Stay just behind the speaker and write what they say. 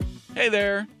Hey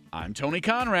there, I'm Tony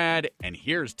Conrad, and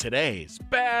here's today's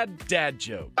bad dad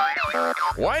joke.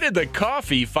 Why did the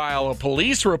coffee file a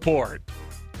police report?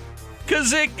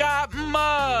 'Cause it got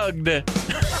mugged.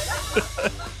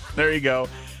 There you go.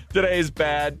 Today's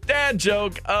bad dad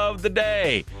joke of the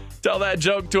day. Tell that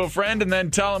joke to a friend and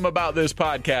then tell them about this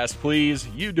podcast, please.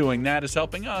 You doing that is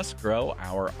helping us grow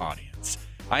our audience.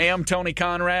 I am Tony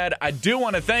Conrad. I do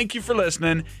want to thank you for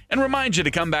listening and remind you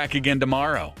to come back again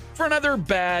tomorrow for another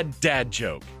bad dad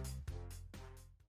joke.